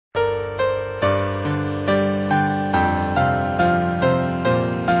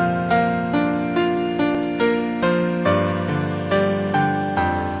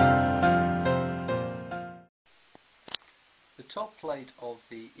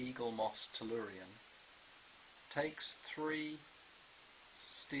eagle moss Tellurion takes 3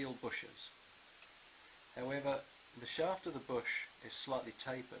 steel bushes. However, the shaft of the bush is slightly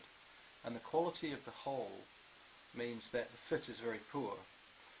tapered, and the quality of the hole means that the fit is very poor,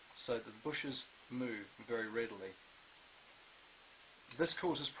 so that the bushes move very readily. This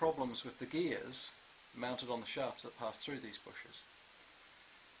causes problems with the gears mounted on the shafts that pass through these bushes.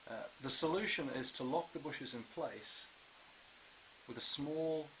 The solution is to lock the bushes in place with a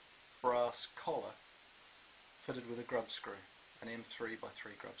small brass collar fitted with a grub screw, an M3 by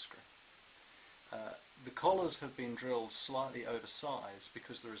 3 grub screw. The collars have been drilled slightly oversized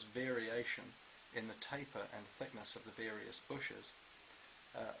because there is variation in the taper and thickness of the various bushes,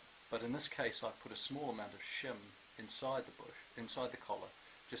 but in this case I put a small amount of shim inside the bush, inside the collar,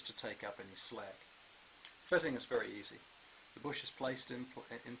 just to take up any slack. Fitting is very easy. The bush is placed in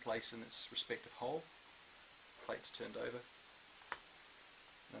place in its respective hole, plates turned over,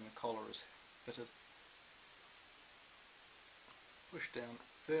 then the collar is fitted, pushed down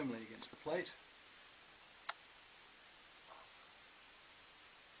firmly against the plate,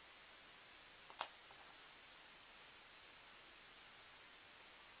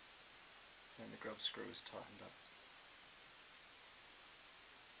 and the grub screw is tightened up.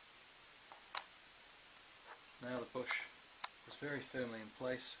 Now the bush is very firmly in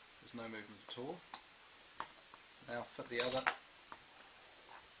place, there's no movement at all. Now fit the other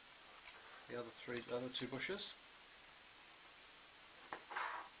 2 bushes.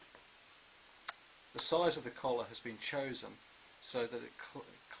 The size of the collar has been chosen so that it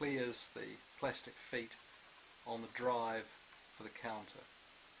clears the plastic feet on the drive for the counter.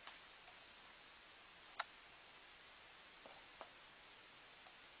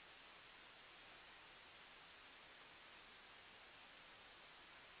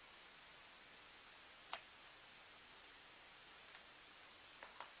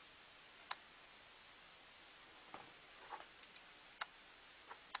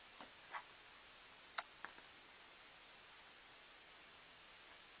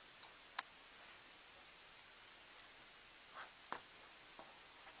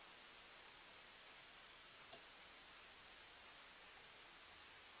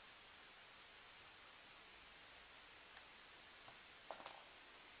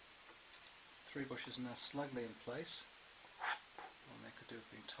 Three bushes are now snugly in place, and they could do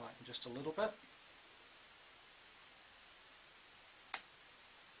with being tightened just a little bit.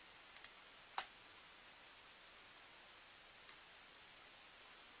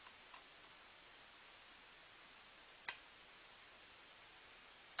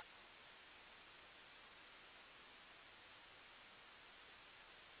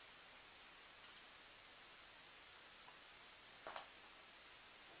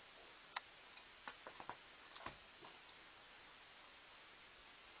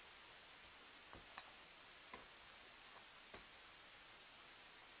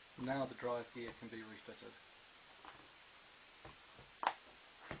 Now the drive gear can be refitted.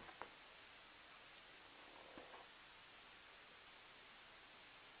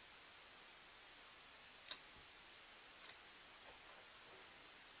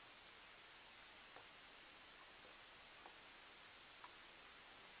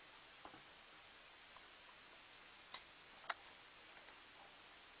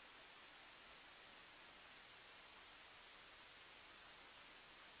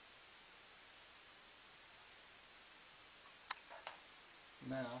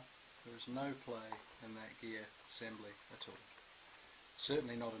 Now there is no play in that gear assembly at all.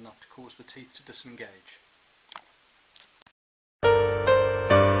 Certainly not enough to cause the teeth to disengage.